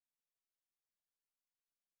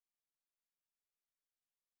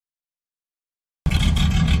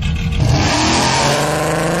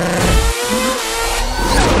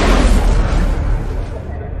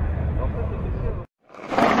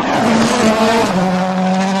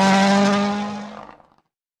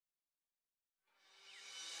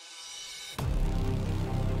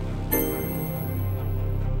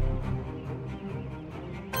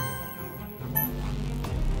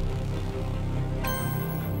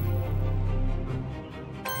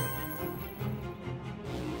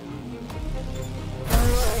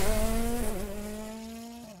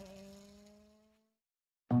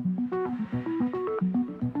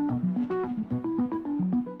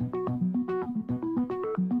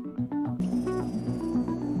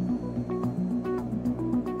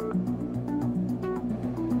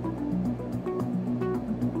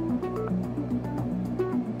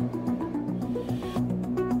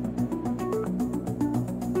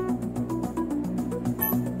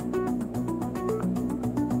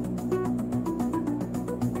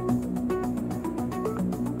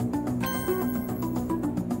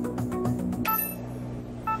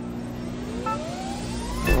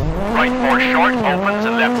Right 4 short opens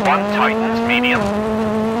and left 1 tightens, medium.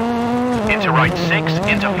 Into right 6,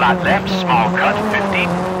 into flat left, small cut, 50.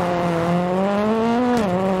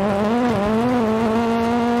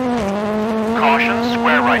 Caution,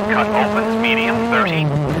 square right cut opens, medium, 30.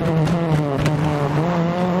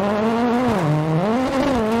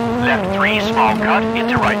 Left 3, small cut,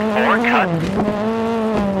 into right 4, cut.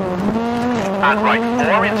 And right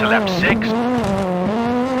 4 into left 6.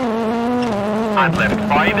 And left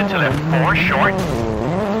 5 into left 4, short.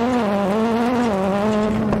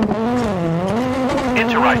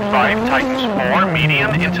 Into right 5, tightens 4,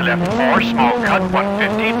 medium, into left 4, small cut,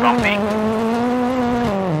 150, bumpy.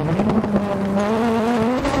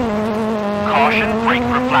 Caution, brake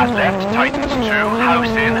for flat left, tightens 2, house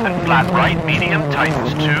in, and flat right, medium,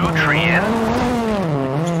 tightens 2, tree in.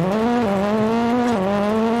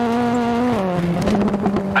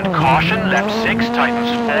 And caution, left 6, tightens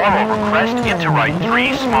 4, over crest, into right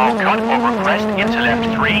 3, small cut, over crest, into left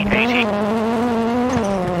 3, 80.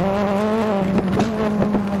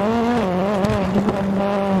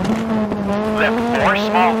 Left 4,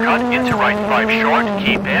 small cut, into right 5 short,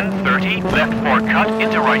 keep in, 30. Left 4 cut,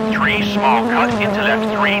 into right 3, small cut, into left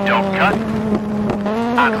 3, don't cut.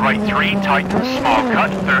 And right 3, tightens, small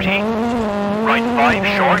cut, 30. Right 5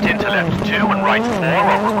 short, into left 2, and right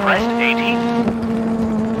 4 over crest, 80.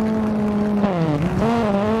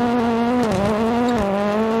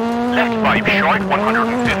 Left 5 short,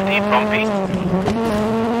 150, bumpy.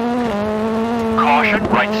 Caution,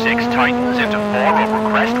 right 6 tightens, into 4 over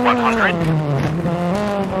crest, 100.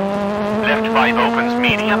 Left 5 opens,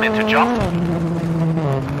 medium, into jump.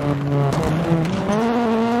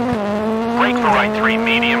 Brake for right 3,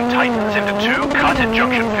 medium, tightens, into 2, cut at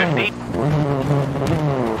junction 50.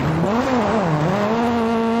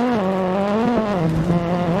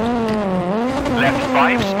 Left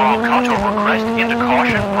 5, small cut over crest, into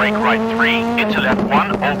caution, brake right 3, into left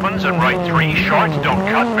 1, opens, and right 3, short, don't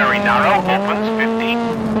cut, very narrow, opens, 50.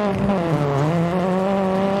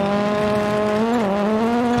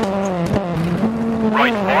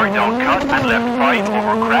 Right 4, don't cut, and left 5,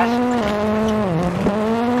 over crest.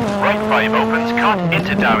 Right 5 opens, cut,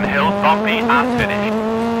 into downhill, bumpy, and finish.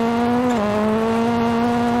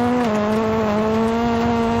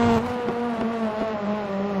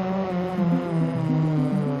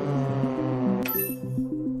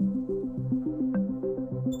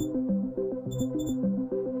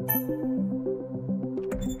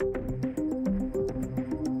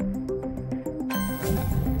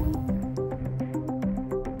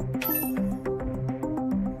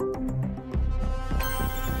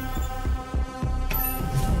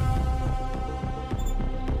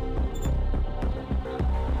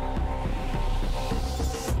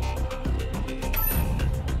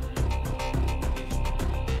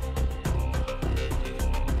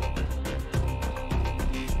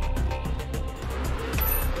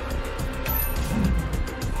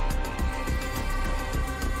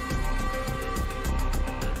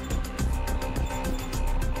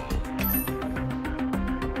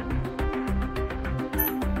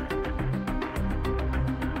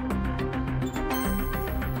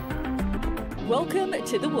 Welcome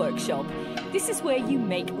to the workshop. This is where you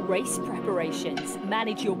make race preparations,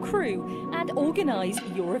 manage your crew, and organise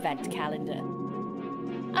your event calendar.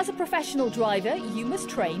 As a professional driver, you must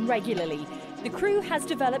train regularly. The crew has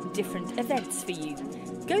developed different events for you.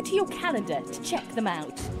 Go to your calendar to check them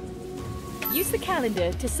out. Use the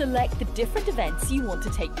calendar to select the different events you want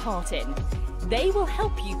to take part in. They will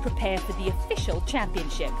help you prepare for the official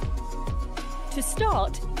championship. To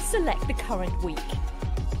start, select the current week.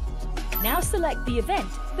 Now select the event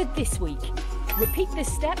for this week. Repeat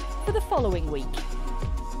this step for the following week.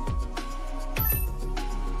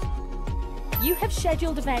 You have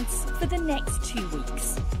scheduled events for the next 2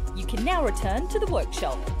 weeks. You can now return to the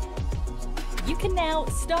workshop. You can now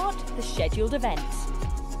start the scheduled event.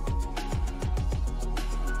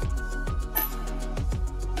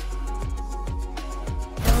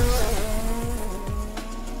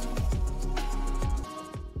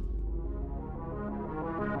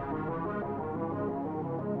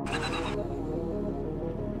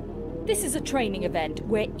 This is a training event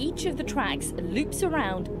where each of the tracks loops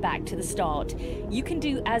around back to the start. You can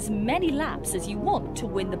do as many laps as you want to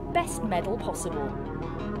win the best medal possible.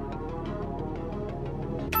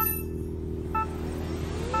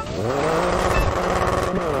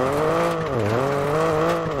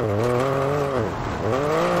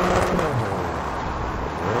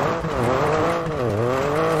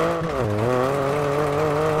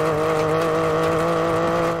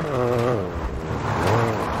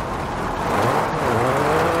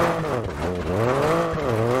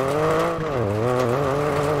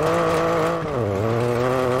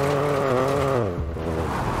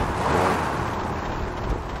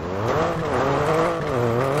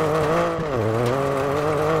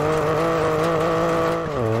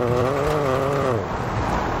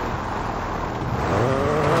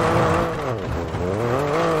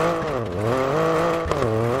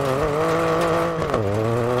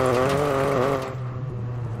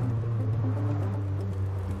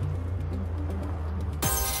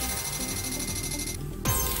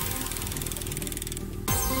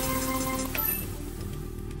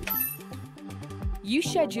 You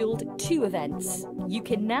scheduled 2 events. You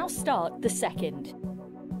can now start the second.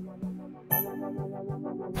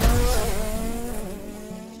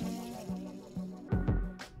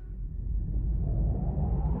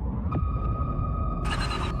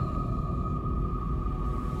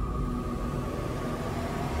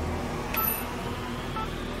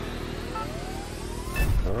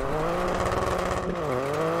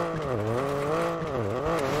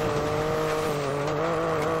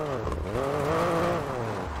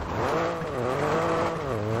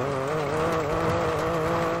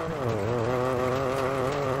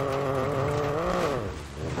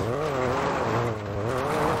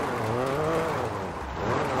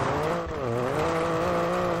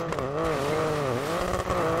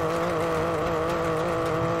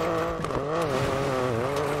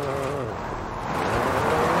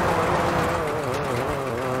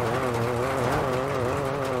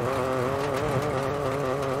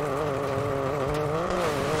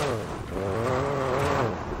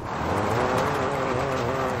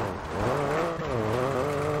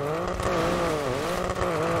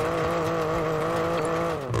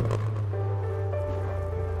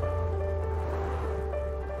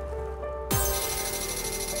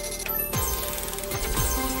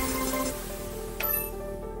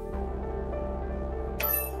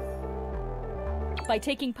 By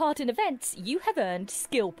taking part in events, you have earned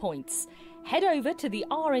skill points. Head over to the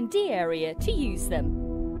R&D area to use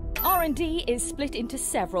them. R&D is split into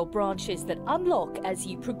several branches that unlock as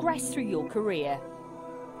you progress through your career.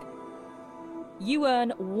 You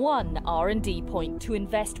earn 1 R&D point to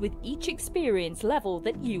invest with each experience level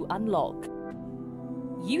that you unlock.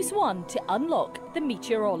 Use 1 to unlock the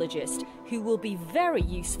meteorologist, who will be very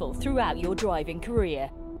useful throughout your driving career.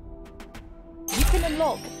 You can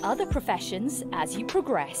unlock other professions as you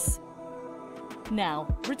progress. Now,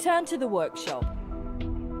 return to the workshop.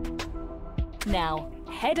 Now,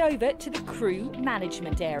 head over to the crew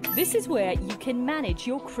management area. This is where you can manage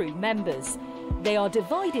your crew members. They are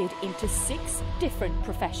divided into 6 different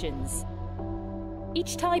professions.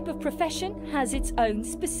 Each type of profession has its own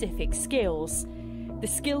specific skills. The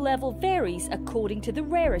skill level varies according to the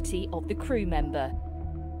rarity of the crew member.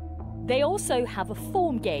 They also have a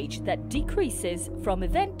form gauge that decreases from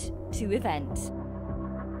event to event.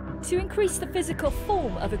 To increase the physical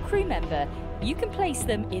form of a crew member, you can place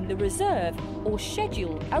them in the reserve or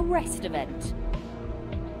schedule a rest event.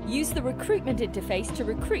 Use the recruitment interface to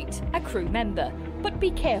recruit a crew member, but be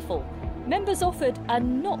careful. Members offered are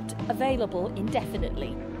not available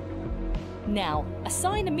indefinitely. Now,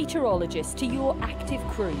 assign a meteorologist to your active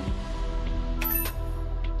crew.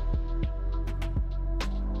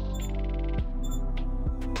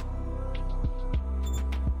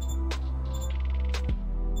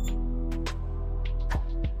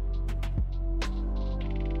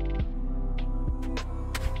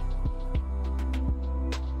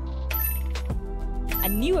 A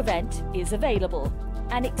new event is available,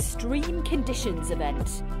 an extreme conditions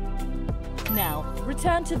event. Now,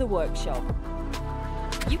 return to the workshop.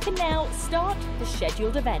 You can now start the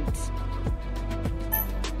scheduled event.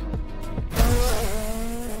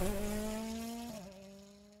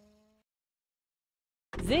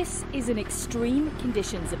 This is an extreme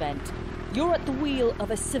conditions event. You're at the wheel of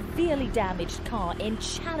a severely damaged car in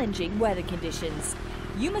challenging weather conditions.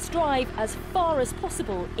 You must drive as far as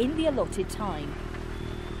possible in the allotted time.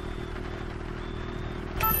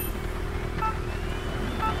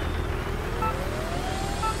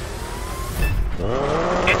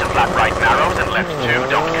 Into flat right narrows and left 2,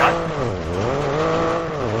 don't cut.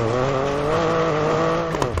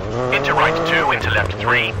 Into right 2, into left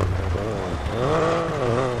 3.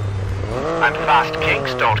 And fast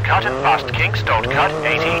kinks, don't cut, and fast kinks, don't cut,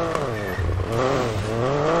 80.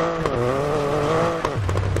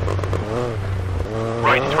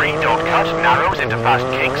 Right 3, don't cut, narrows into fast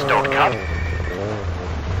kinks, don't cut.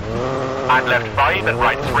 And left 5 and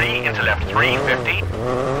right 3, into left 3, 50.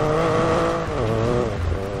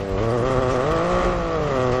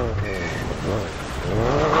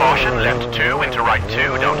 Caution, left 2 into right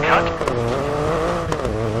 2, don't cut.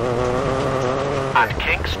 And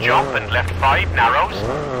kinks, jump and left 5, narrows.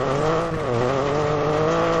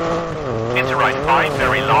 Into right 5,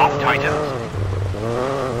 very long, tightens.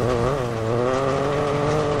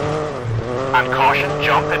 And caution,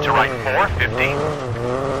 jump into right 4,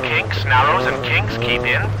 50. Kinks, narrows and kinks, keep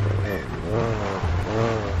in.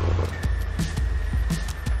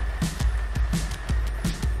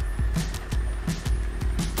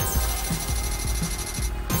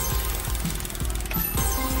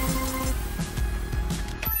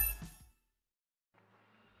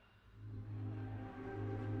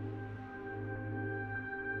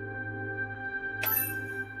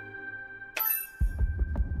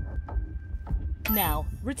 Now,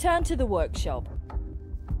 return to the workshop.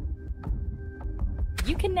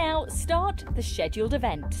 You can now start the scheduled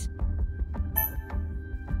event.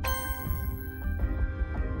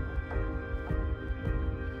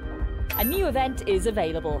 A new event is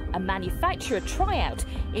available, a manufacturer tryout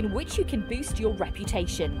in which you can boost your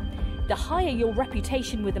reputation. The higher your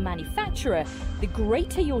reputation with a manufacturer, the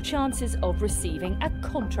greater your chances of receiving a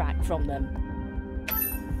contract from them.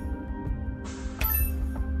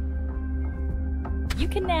 You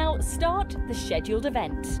can now start the scheduled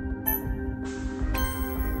event.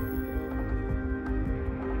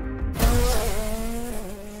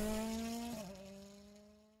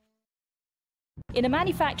 In a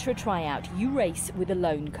manufacturer tryout, you race with a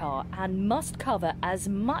loan car and must cover as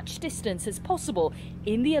much distance as possible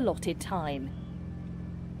in the allotted time.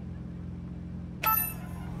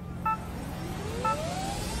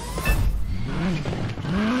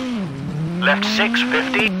 Left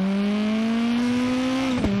 650.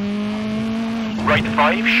 Right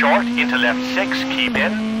 5 short into left 6, keep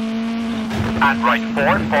in. And right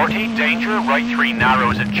 4, 40, danger, right 3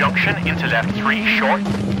 narrows at junction, into left 3, short,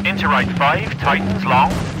 into right 5, tightens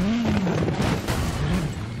long.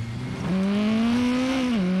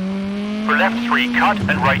 For left 3 cut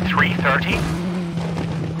and right 3, 30.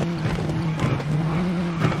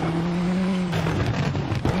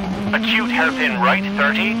 Acute hairpin right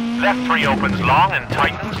 30, left 3 opens long and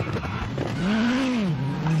tightens.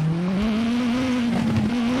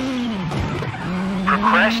 For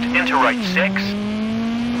crest into right 6,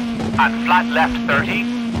 and flat left 30,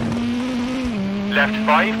 left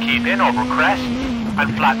 5 keep in over crest,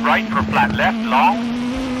 and flat right for flat left long,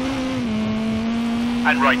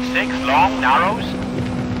 and right 6 long narrows,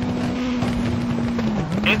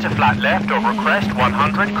 into flat left over crest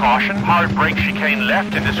 100, caution, hard brake chicane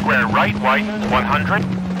left into square right widens 100.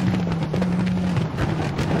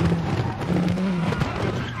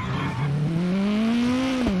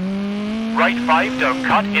 Right 5, don't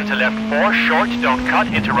cut, into left 4, short, don't cut,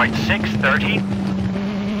 into right 6, 30.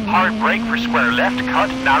 Hard brake for square left, cut,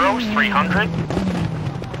 narrows, 300.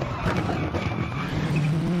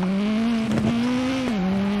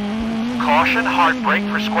 Caution, hard brake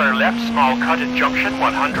for square left, small cut at junction,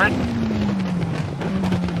 100.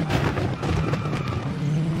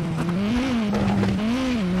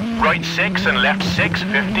 Right 6 and left 6,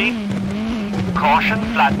 50. Caution,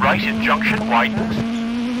 flat right at junction, widens.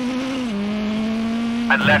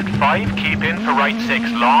 And left 5, keep in for right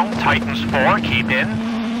 6 long, tightens 4, keep in.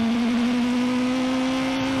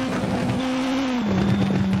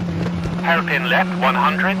 Hairpin left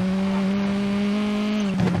 100.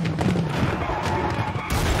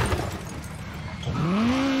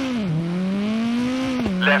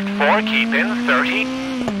 Left 4, keep in 30.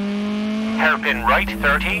 Hairpin right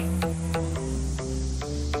 30.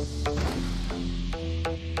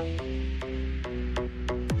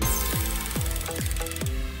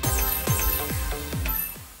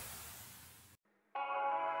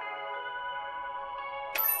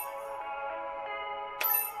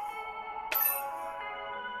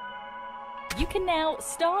 You can now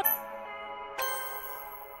start.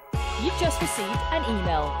 You've just received an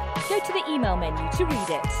email. Go to the email menu to read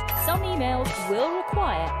it. Some emails will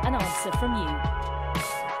require an answer from you.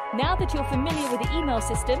 Now that you're familiar with the email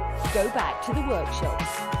system, go back to the workshop.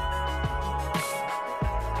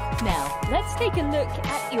 Now, let's take a look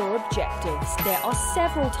at your objectives. There are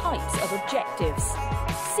several types of objectives: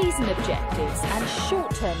 season objectives and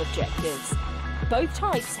short-term objectives. Both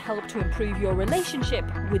types help to improve your relationship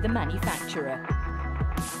with the manufacturer.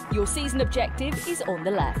 Your season objective is on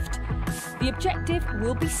the left. The objective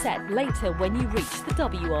will be set later when you reach the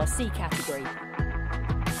WRC category.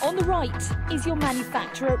 On the right is your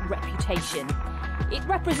manufacturer reputation. It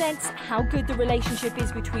represents how good the relationship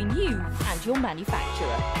is between you and your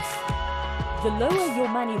manufacturer. The lower your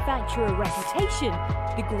manufacturer reputation,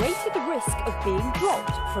 the greater the risk of being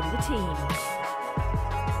dropped from the team.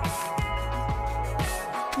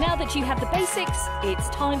 Now that you have the basics, it's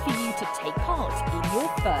time for you to take part in your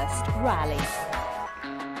first rally.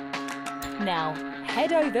 Now,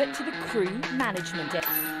 head over to the crew management area.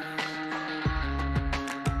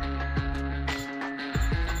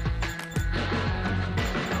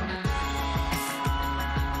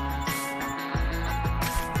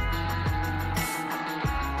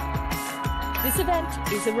 This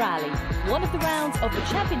event is a rally, one of the rounds of the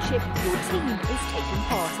championship your team is taking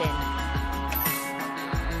part in.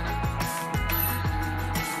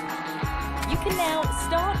 You can now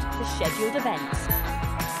start the scheduled event.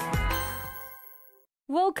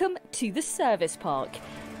 Welcome to the service park.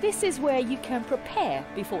 This is where you can prepare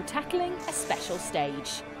before tackling a special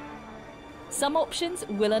stage. Some options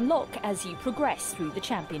will unlock as you progress through the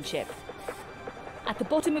championship. At the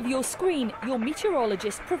bottom of your screen, your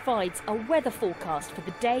meteorologist provides a weather forecast for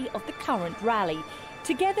the day of the current rally,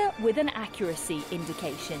 together with an accuracy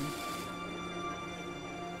indication.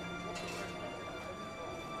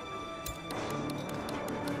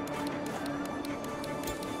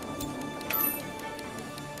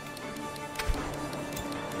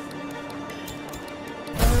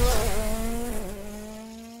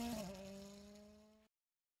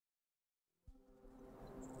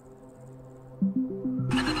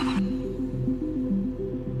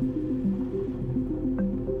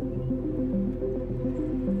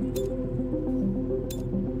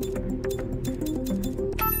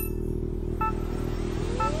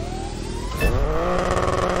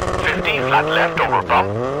 Flat left over bump.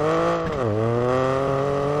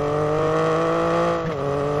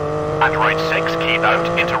 And right 6, keep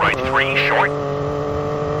out, into right 3, short.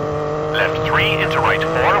 Left 3, into right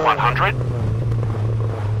 4, 100.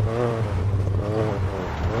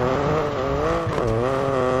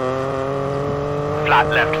 Flat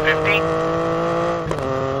left 50.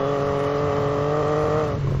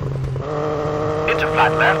 Into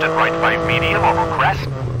flat left and right 5 medium over crest.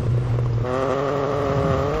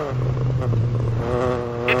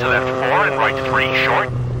 Into left 4 and right 3 short.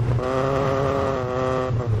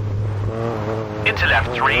 Into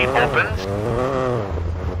left 3 opens.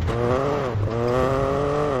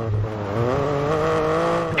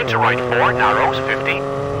 Into right 4 narrows 50.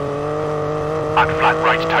 And flat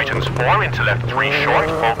right tightens 4 into left 3 short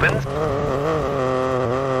opens.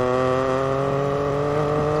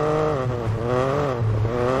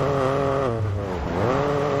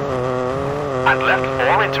 And left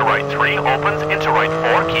 4 into right 3 opens, into right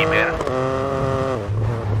 4 keep in.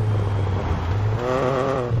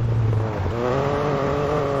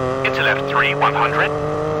 Into left 3 100.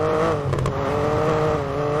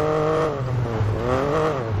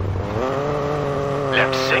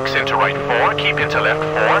 Left 6 into right 4, keep into left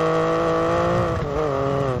 4.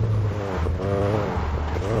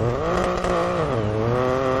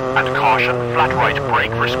 And caution, flat right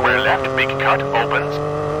brake for square left, big cut opens.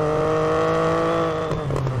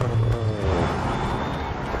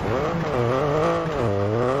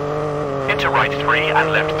 Into right 3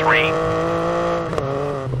 and left 3.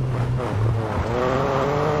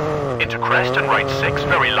 Into crest and right 6,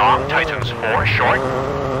 very long, tightens 4, short.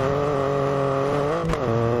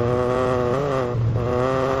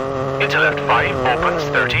 Into left 5, opens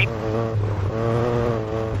 30.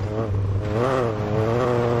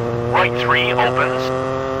 Right 3, opens.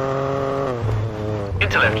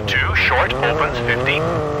 Into left 2, short, opens 50.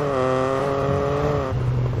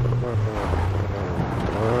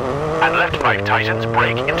 And left 5 tightens,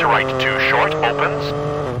 brake, into right 2 short, opens.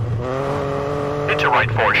 Into right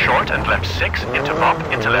 4 short and left 6, into bump,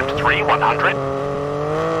 into left 3, 100.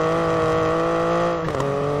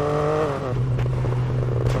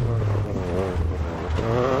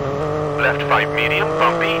 Left 5 medium,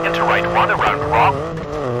 bumpy, into right 1 around rock.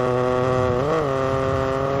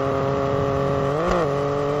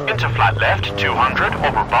 Into flat left, 200,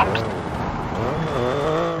 over bumps.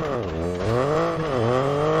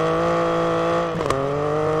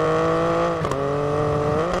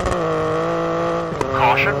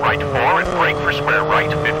 Caution, right 4 and brake for square right,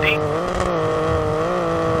 50.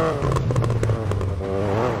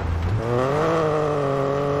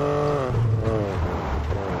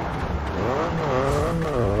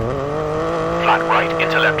 Flat right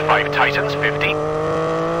into left 5 tightens, 50.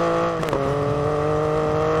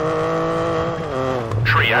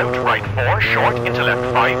 Tree out, right 4 short into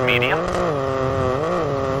left 5 medium.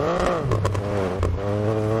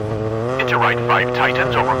 Into right 5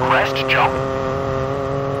 tightens over crest, jump.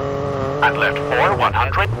 And left 4,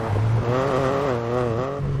 100.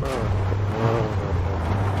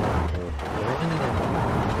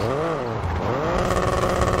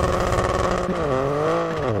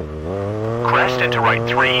 Crest into right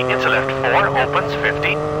 3, into left 4, opens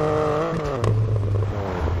 50.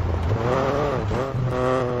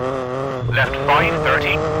 Left 5,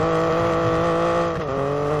 30.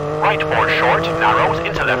 Right 4 short, narrows,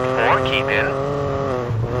 into left 4, keep in.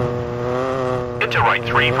 Into right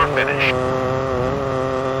 3 for finish.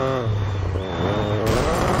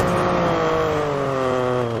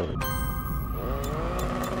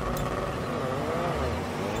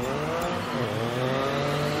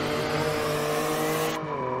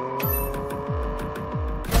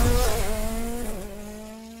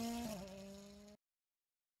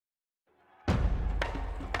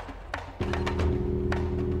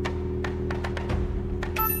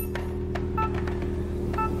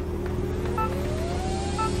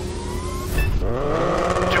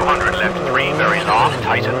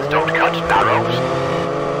 tightens, don't cut, narrows.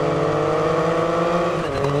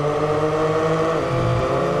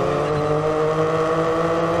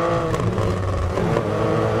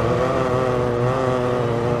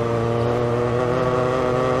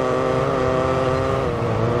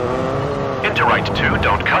 Into right 2,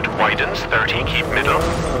 don't cut, widens, 30, keep middle.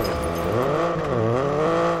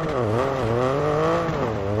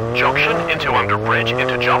 Junction into under bridge,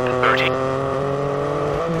 into jump, 30.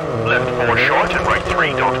 Left 4 short and right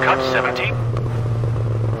 3, don't cut, 70.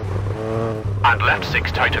 And left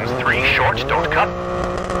 6 tightens, 3 short, don't cut.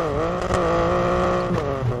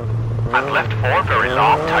 And left 4 very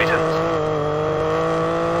long, tightens.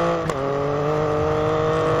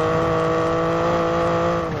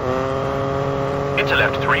 Into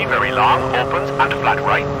left 3 very long, opens and flat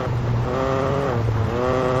right.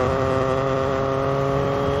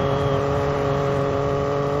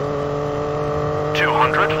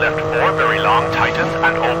 Left 4 very long, tightens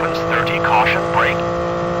and opens, 30, caution, brake.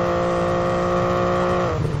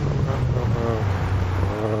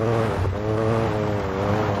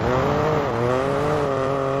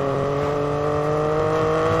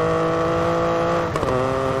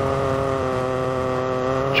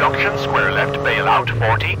 Junction, square left, bail out,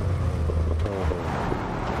 40.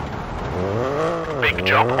 Big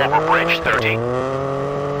jump over bridge, 30.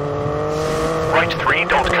 Right 3,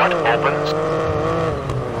 don't cut, opens.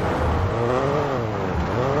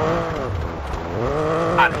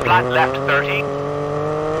 And flat left 30.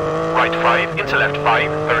 Right 5, into left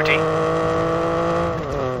 5, 30.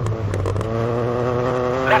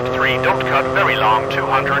 Left 3, don't cut, very long,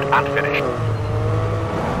 200 and finish.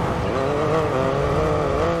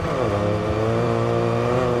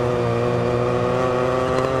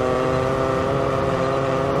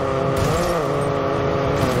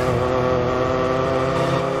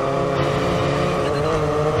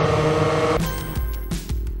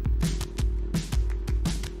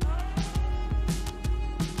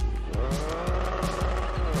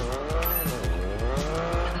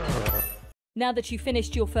 Now that you've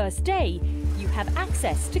finished your first day, you have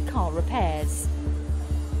access to car repairs.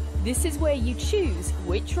 This is where you choose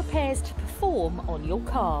which repairs to perform on your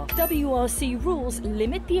car. WRC rules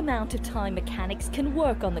limit the amount of time mechanics can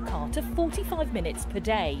work on the car to 45 minutes per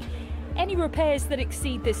day. Any repairs that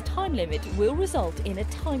exceed this time limit will result in a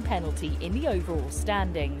time penalty in the overall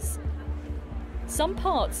standings. Some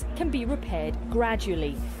parts can be repaired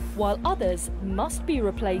gradually, while others must be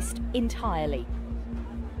replaced entirely.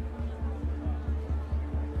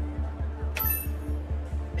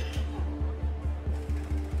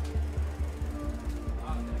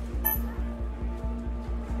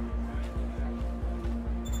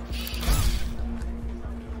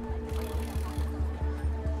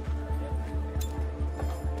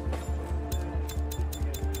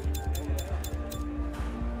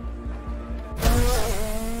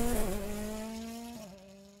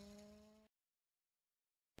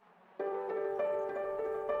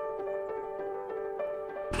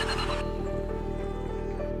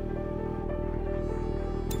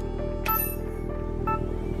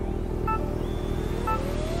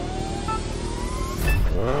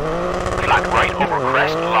 Flat right over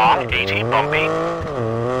crest, long, 80, bumpy.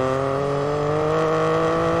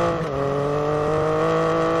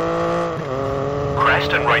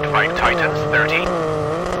 Crest and right 5 tightens, 30.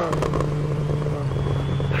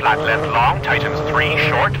 Flat left long, tightens 3,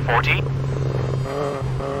 short, 40.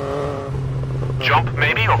 Jump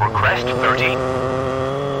maybe over crest, 30.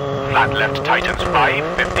 Flat left tightens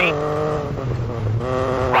 5, 50.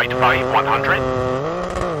 Right 5, 100.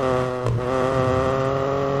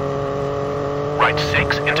 Right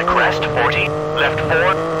 6 into crest, 40, left 4.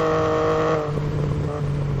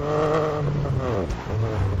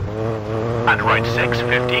 And right 6,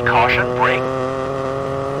 50, caution, brake.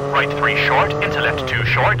 Right 3 short, into left 2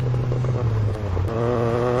 short.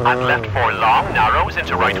 And left 4 long, narrows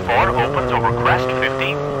into right 4, opens over crest,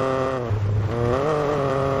 50.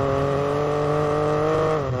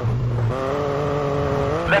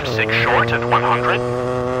 Left 6 short at 100.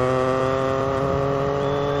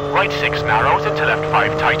 Right 6 narrows into left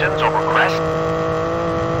 5 tightens over crest.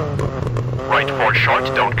 Right 4 short,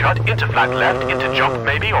 don't cut, into flat left, into jump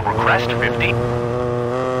maybe over crest, 50.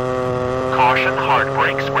 Caution, hard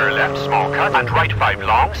brake, square left, small cut, and right 5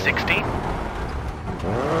 long, 60.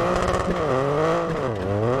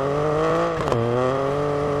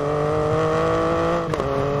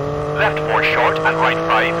 Left 4 short and right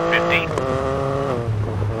 5, 50.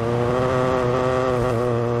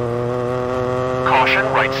 Caution,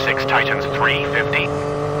 right 6 tightens 3, 50.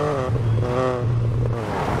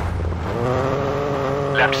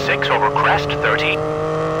 Left 6 over crest, 30.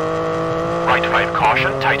 right 5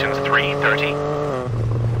 caution, tightens 3, 30.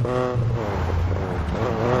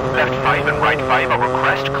 Left 5 and right 5 over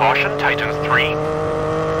crest, caution, tightens 3.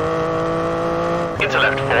 Into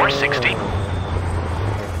left 4, 60.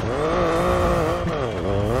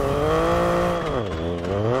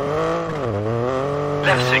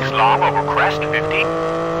 Left 6 long over crest, 50.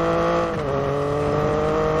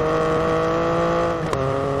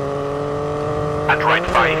 And right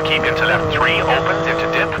 5, keep into left 3, opens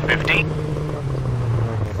into dip, 50.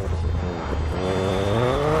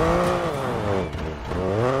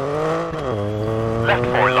 Left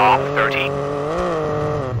 4 long, 30.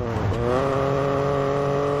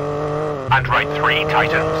 And right 3,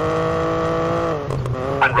 tightens.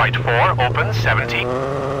 And right 4, opens, 70.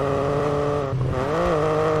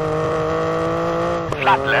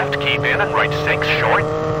 Flat left, keep in, and right 6, short.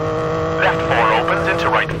 Left 4 opens into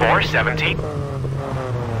right 4, 70.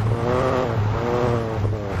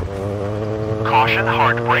 Caution,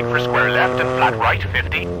 hard brake for square left and flat right,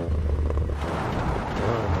 50.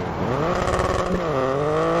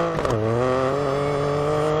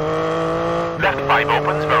 Left 5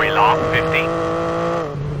 opens, very long, 50.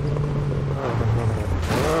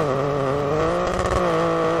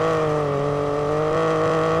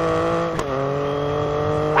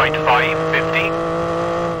 Right 5, 50.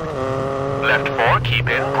 Left 4, keep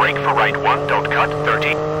in, brake for right 1, don't cut,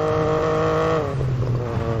 30.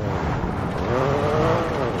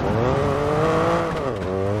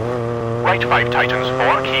 Right 5 tightens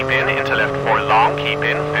 4, keep in, into left 4 long, keep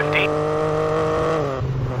in, 50.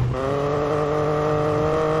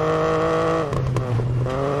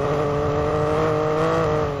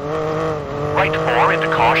 Right 4 into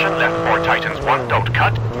caution, left 4 tightens 1, don't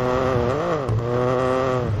cut.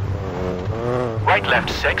 Right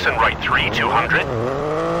left 6 and right 3, 200.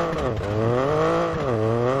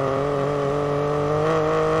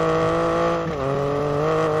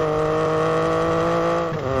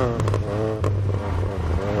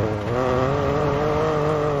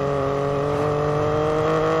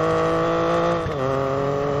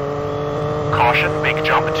 Caution, big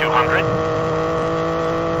jump, 200.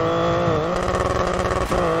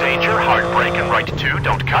 Danger, hard brake and right 2,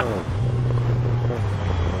 don't cut.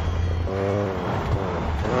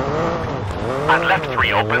 And left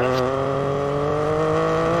 3 opens.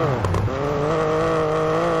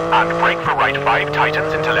 And brake for right 5,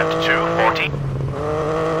 tightens into left 2, 40.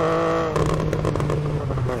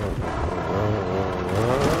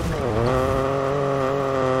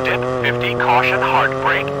 Dip, 50, caution, hard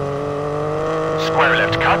brake. Square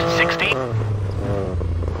left cut, 60.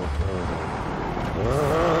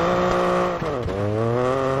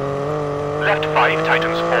 Left 5,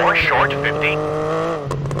 tightens 4, short, 50.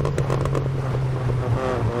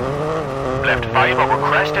 Left 5 over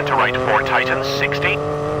crest into right 4, tightens, 60.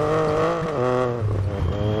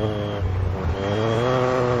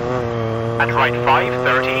 And right 5,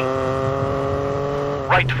 30.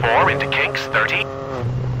 Right 4 into kinks, 30.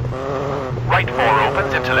 Right 4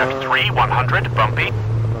 opens into left 3, 100, bumpy.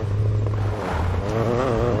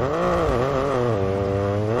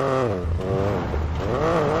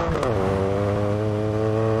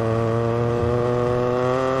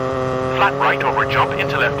 Flat right over jump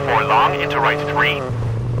into left 4 long, into right 3.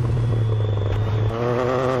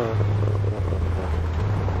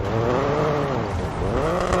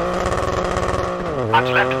 And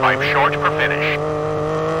left 5 short for finish.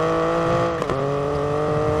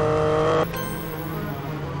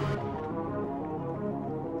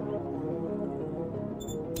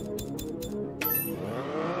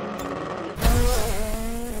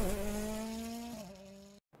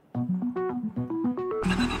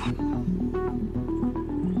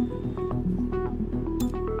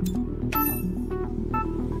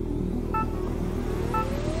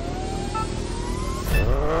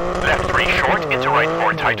 Left 3 short, into right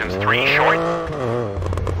 4 tightens 3 short.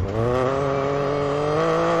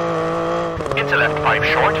 Into left 5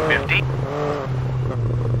 short, 50.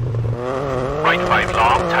 Right 5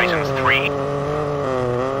 long, tightens 3.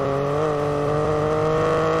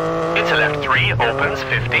 Into left 3, opens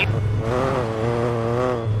 50.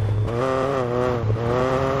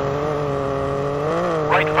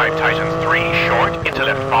 Right 5 tightens 3, short, into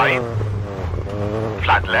left 5.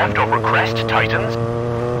 Flat left over crest, tightens.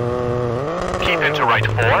 Keep into right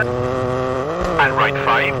 4. And right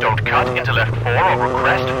 5, don't cut, into left 4 over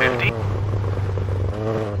crest, 50.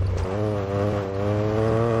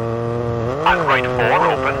 And right 4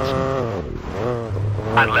 opens.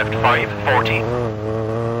 And left 5, 40.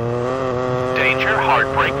 Danger, hard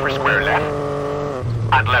brake for square left.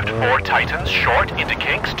 And left 4 tightens, short, into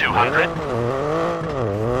kinks, 200.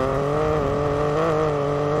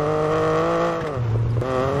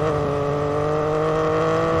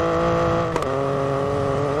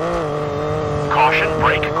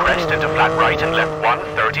 brake, crest into flat right and left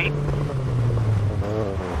 130.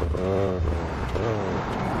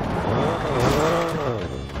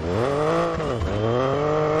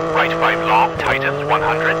 Right 5 long, tightens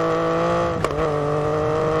 100.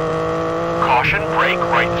 Caution, brake,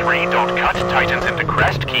 right 3, don't cut, tightens into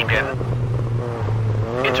crest, keep in.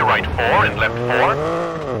 Into right 4 and left 4.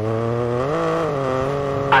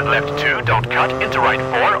 And left 2, don't cut, into right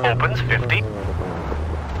 4, opens 50.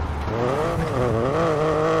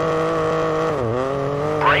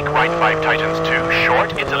 Brake, right 5, tightens 2,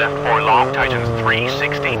 short, into left 4, long, tightens 3,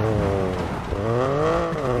 60.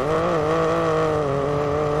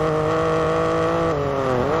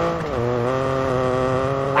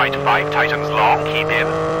 Right 5, tightens long, keep in.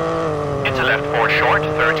 Into left 4, short,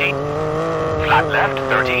 30. Flat left,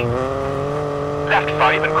 30. Left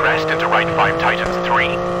 5 and crest into right 5, tightens 3.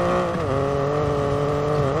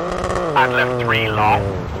 And left 3, long.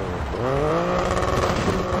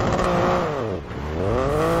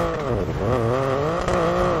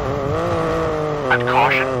 And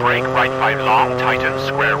caution, brake, right 5, long, tightens,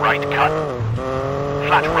 square right, cut.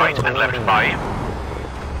 Flat right and left 5.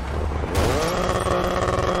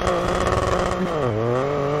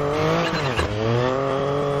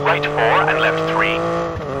 Right 4 and left 3.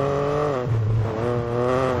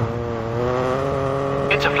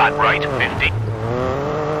 Into flat right, 50.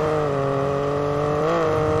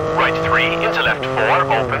 Right 3 into left 4,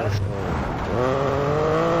 opens.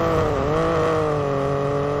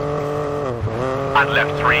 And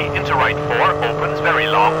left 3 into right 4, opens, very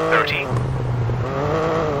long, 30.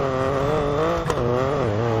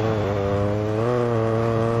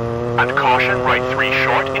 And caution, right 3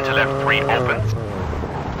 short, into left 3, opens.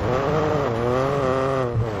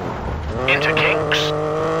 Into kinks.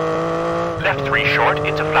 Left 3 short,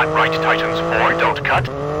 into flat right, tightens 4, don't cut.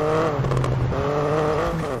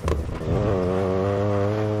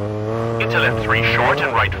 Into left 3 short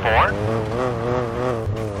and right 4.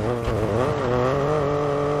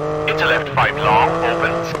 Into left 5 long,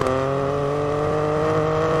 opens.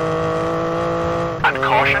 And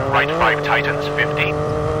caution, right 5 tightens 50.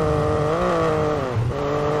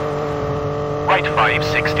 Right 5,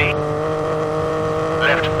 60.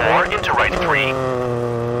 Left 4 into right 3.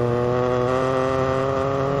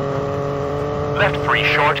 Left 3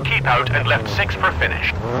 short, keep out, and left 6 for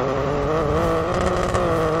finish.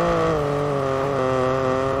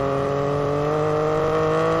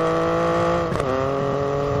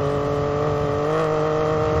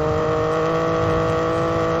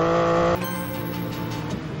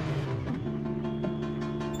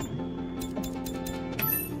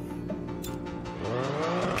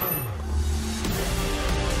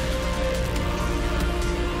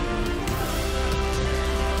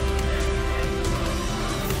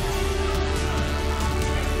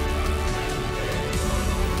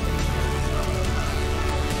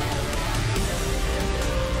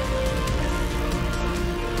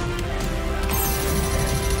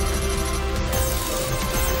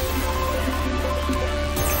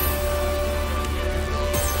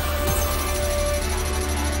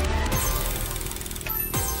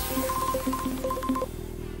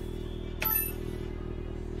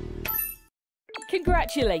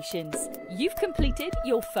 Congratulations! You've completed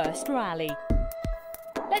your first rally.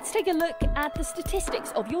 Let's take a look at the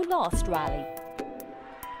statistics of your last rally.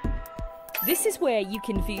 This is where you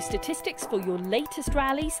can view statistics for your latest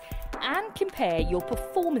rallies and compare your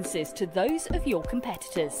performances to those of your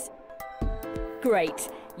competitors. Great!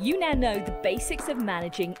 You now know the basics of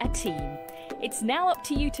managing a team. It's now up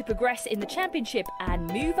to you to progress in the championship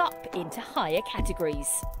and move up into higher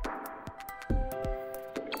categories.